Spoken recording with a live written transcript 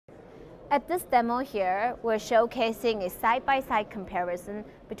At this demo here, we're showcasing a side-by-side comparison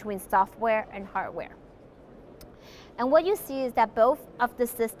between software and hardware. And what you see is that both of the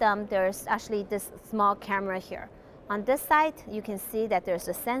system, there's actually this small camera here. On this side, you can see that there's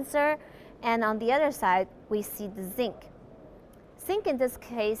a sensor, and on the other side, we see the Sync. Sync in this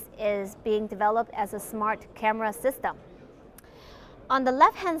case is being developed as a smart camera system. On the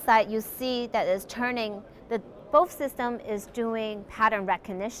left-hand side, you see that it's turning, both system is doing pattern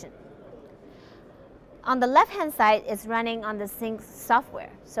recognition. On the left-hand side, it's running on the Sync software,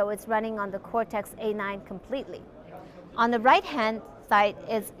 so it's running on the Cortex-A9 completely. On the right-hand side,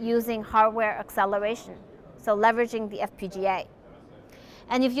 it's using hardware acceleration, so leveraging the FPGA.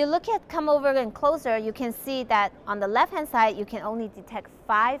 And if you come over and closer, you can see that on the left-hand side, you can only detect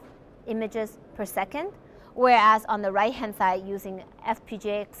 5 images per second, whereas on the right-hand side, using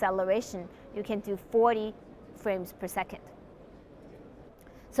FPGA acceleration, you can do 40 frames per second.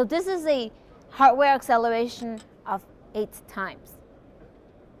 So this is a hardware acceleration of 8 times.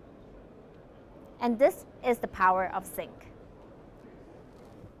 And this is the power of Sync.